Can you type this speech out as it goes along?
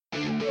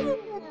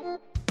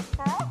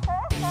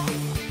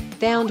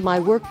Found my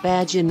work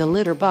badge in the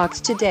litter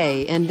box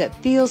today, and that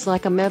feels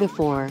like a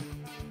metaphor.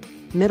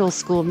 Middle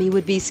school me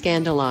would be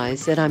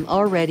scandalized that I'm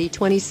already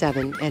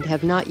 27 and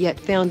have not yet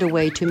found a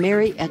way to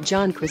marry at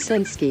John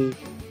Krasinski.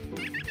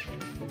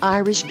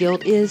 Irish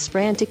Guilt is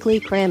frantically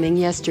cramming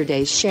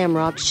yesterday's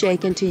shamrock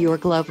shake into your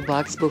glove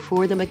box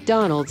before the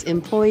McDonald's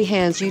employee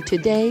hands you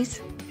today's.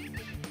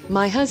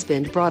 My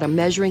husband brought a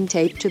measuring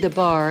tape to the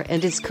bar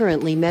and is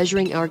currently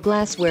measuring our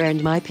glassware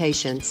and my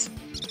patience.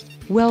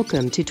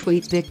 Welcome to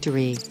Tweet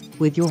Victory,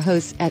 with your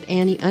hosts at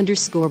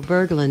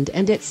Annie_Berglund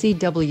and at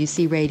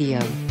CWC Radio.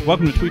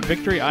 Welcome to Tweet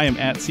Victory. I am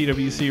at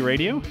CWC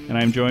Radio, and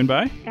I am joined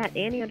by... At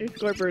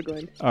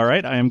Annie_Berglund. All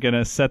right, I am going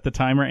to set the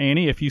timer,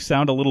 Annie. If you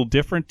sound a little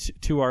different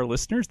to our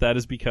listeners, that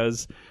is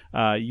because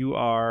you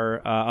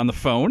are on the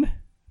phone,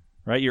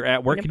 right? You're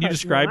at work. Can you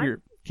describe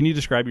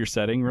your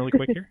setting really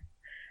quick here?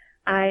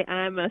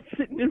 I'm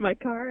sitting in my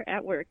car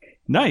at work.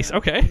 Nice,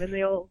 okay. I'm in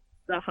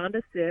the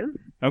Honda Civ.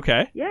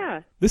 Okay.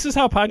 Yeah. This is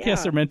how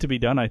podcasts are meant to be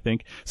done, I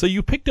think. So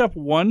you picked up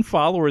one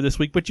follower this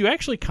week, but you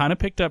actually kind of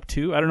picked up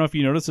two. I don't know if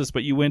you noticed this,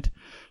 but you went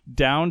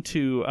down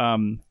to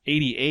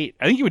 88.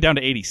 I think you went down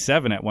to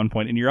 87 at one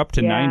point, and you're up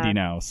to 90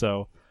 now.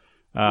 So,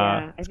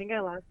 I think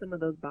I lost some of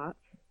those bots.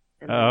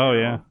 Oh,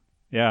 yeah.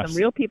 Yeah. Some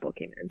real people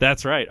came in.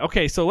 That's right.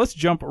 Okay, so let's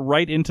jump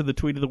right into the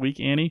tweet of the week,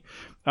 Annie.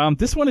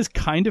 This one is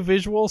kind of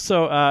visual.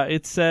 So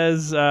it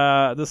says,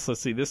 let's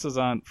see, this is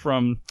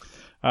from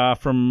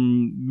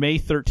May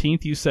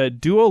 13th. You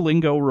said,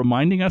 Duolingo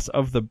reminding us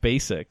of the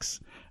basics.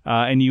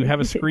 And you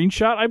have a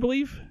screenshot, I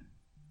believe?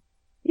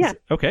 Yeah.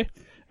 Okay.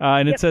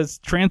 And it says,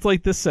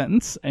 translate this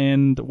sentence.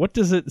 And what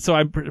does it... So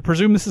I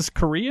presume this is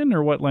Korean,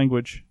 or what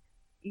language?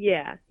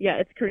 Yeah,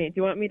 it's Korean. Do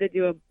you want me to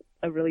do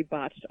a really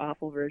botched,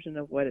 awful version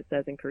of what it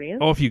says in Korean?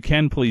 Oh, if you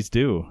can, please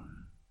do.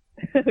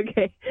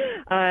 Okay.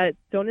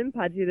 저는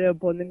바지를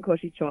벗는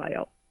것이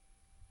좋아요.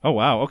 Oh,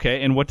 wow.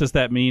 Okay. And what does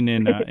that mean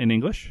in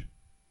English?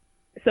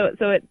 So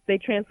they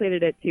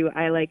translated it to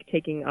 "I like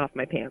taking off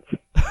my pants."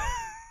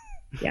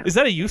 Yeah. Is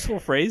that a useful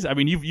phrase? I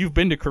mean, you've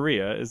been to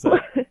Korea. Does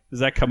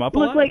that come up a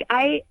lot? Like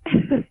I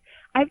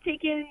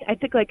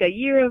took like a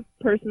year of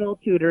personal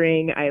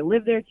tutoring. I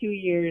lived there 2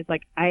 years.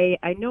 Like I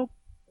know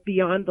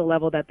beyond the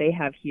level that they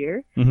have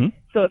here. Mm-hmm.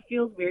 So it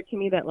feels weird to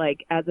me that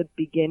like as a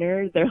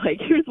beginner, they're like,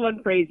 here's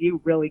one phrase you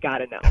really got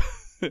to know.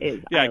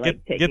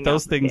 Get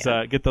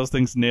those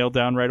things nailed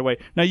down right away.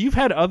 Now you've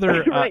had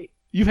other right.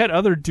 You've had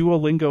other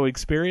Duolingo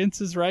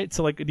experiences, right?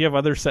 So like, do you have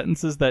other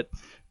sentences that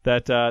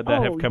have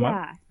come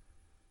up?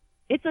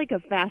 It's like a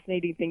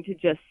fascinating thing to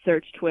just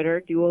search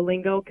Twitter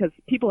Duolingo because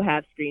people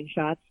have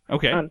screenshots.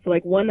 Okay. So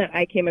like one that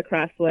I came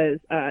across was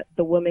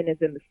the woman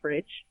is in the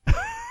fridge.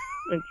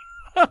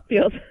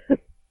 Feels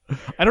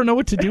I don't know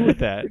what to do with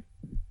that.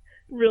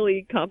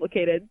 Really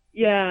complicated.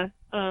 Yeah.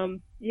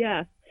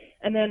 Yeah.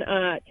 And then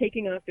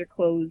taking off your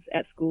clothes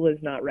at school is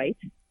not right.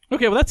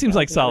 Okay, well that seems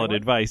like solid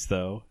advice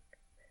though.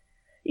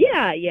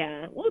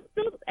 Yeah. Well,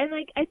 and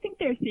like I think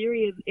their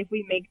theory is if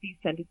we make these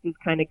sentences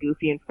kind of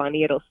goofy and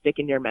funny, it'll stick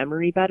in your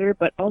memory better.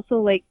 But also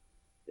like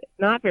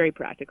not very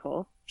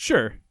practical.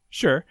 Sure.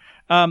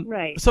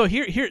 Right. So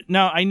here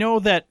now I know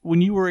that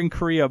when you were in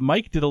Korea,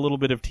 Mike did a little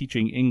bit of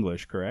teaching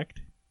English,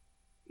 correct?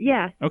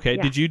 Yeah. Okay.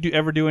 Yeah. Did you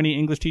ever do any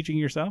English teaching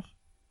yourself?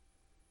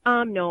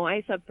 No,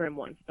 I subbed for him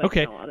once. But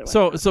okay.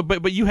 No,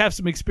 but you have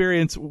some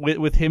experience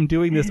with him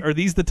doing this. Are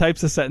these the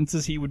types of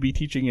sentences he would be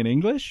teaching in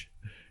English?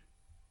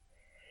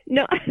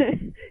 No,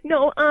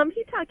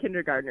 he taught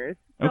kindergartners.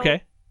 So,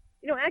 okay.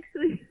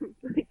 Actually,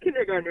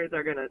 kindergartners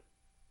are gonna.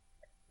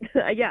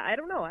 Yeah, I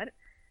don't know. I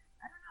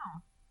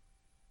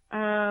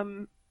don't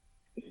know.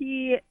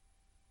 He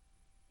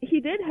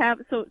did have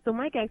so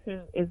Mike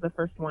actually is the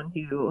first one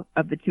who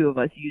of the two of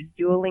us used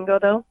Duolingo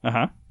though.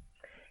 Uh-huh.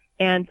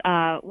 And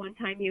one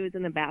time he was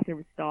in the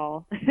bathroom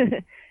stall,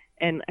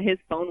 and his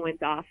phone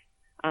went off.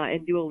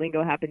 And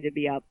Duolingo happened to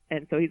be up.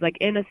 And so he's like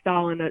in a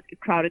stall in a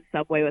crowded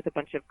subway with a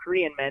bunch of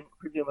Korean men,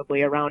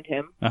 presumably around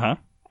him. Uh-huh.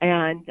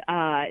 And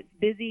it's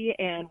busy,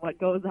 and what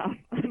goes off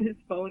on his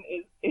phone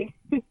is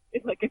in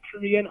like a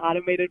Korean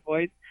automated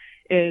voice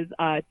is,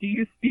 do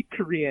you speak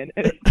Korean?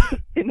 And it's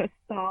in a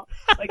stall,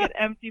 like an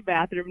empty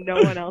bathroom.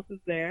 No one else is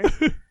there.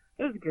 It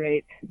was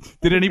great.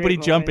 Did anybody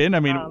jump in?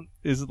 I mean,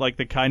 is it like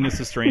the kindness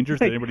of strangers?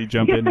 Did anybody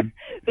jump in?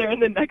 They're in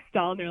the next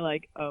stall, and they're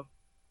like,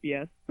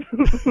 yes.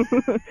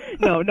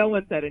 No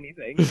one said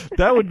anything.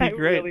 That would be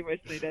great. I really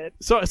wish they did.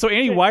 So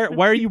Annie, why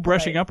are you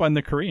brushing up on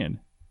the Korean?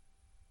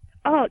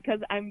 Oh, because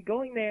I'm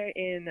going there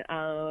in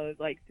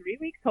like 3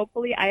 weeks.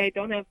 Hopefully, I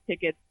don't have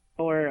tickets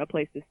or a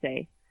place to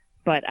stay,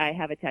 but I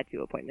have a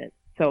tattoo appointment.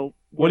 So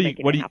what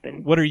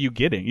are you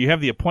getting? You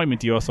have the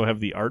appointment. Do you also have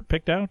the art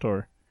picked out,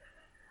 or?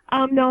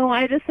 No,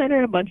 I just sent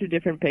her a bunch of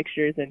different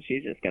pictures, and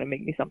she's just gonna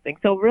make me something.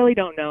 So really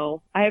don't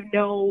know. I have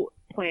no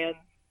plans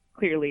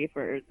clearly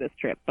for this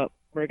trip, but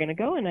we're gonna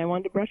go, and I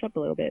wanted to brush up a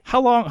little bit.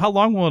 How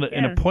long will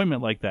an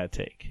appointment like that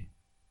take?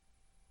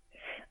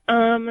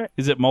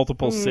 Is it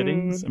multiple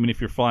sittings? I mean, if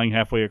you're flying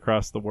halfway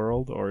across the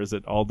world, or is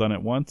it all done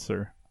at once?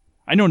 Or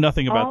I know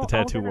nothing about the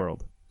tattoo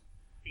world.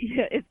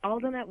 Yeah, it's all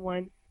done at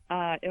once.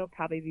 it'll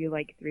probably be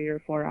like 3 or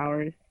 4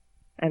 hours,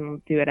 and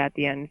we'll do it at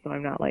the end, so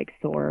I'm not like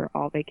sore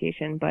all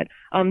vacation. But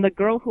the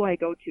girl who I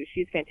go to,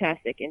 she's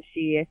fantastic, and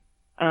she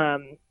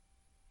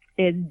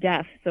is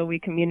deaf, so we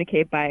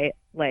communicate by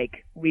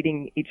like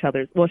reading each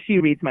other's. Well, she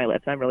reads my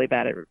lips. I'm really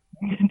bad at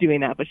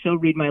doing that, but she'll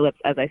read my lips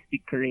as I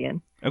speak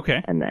Korean.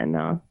 Okay. And then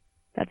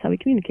that's how we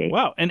communicate.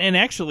 Wow, and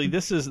actually,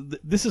 this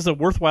is a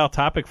worthwhile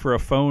topic for a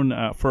phone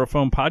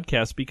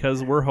podcast,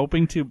 because we're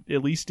hoping to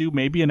at least do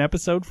maybe an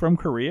episode from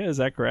Korea. Is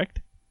that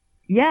correct?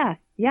 Yeah.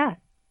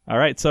 All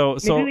right, so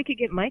maybe we could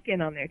get Mike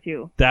in on there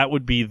too. That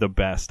would be the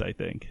best, I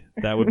think.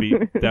 That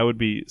would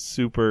be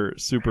super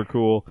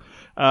cool.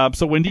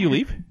 So when do you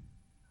leave?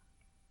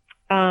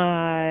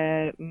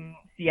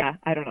 Yeah,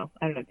 I don't know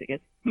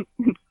tickets.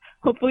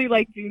 Hopefully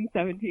like June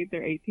 17th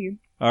or 18th.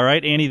 All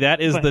right, Annie,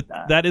 that is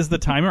the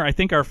timer. I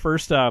think our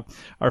first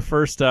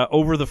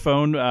over the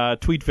phone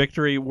tweet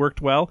victory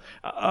worked well.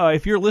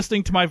 If you're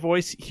listening to my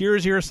voice,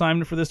 here's your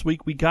assignment for this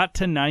week. We got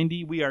to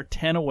 90. We are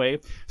 10 away.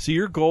 So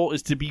your goal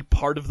is to be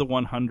part of the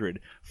 100.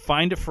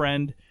 Find a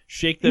friend,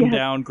 shake them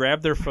down,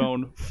 grab their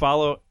phone,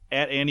 follow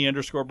at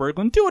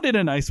Annie_Berglund. Do it in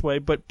a nice way,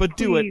 but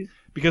do it,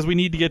 because we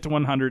need to get to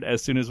 100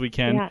 as soon as we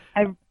can. Yeah,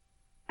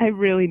 I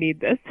really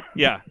need this.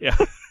 Yeah.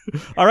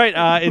 All right.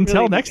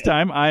 Until next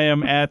time, I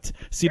am at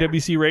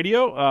CWC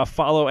Radio.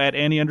 Follow at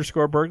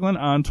Annie_Berglund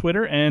on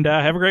Twitter, and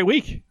have a great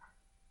week.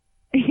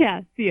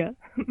 Yeah. See ya.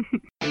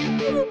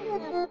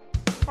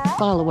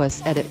 Follow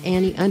us at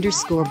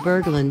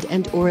Annie_Berglund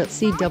and or at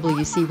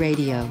CWC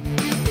Radio.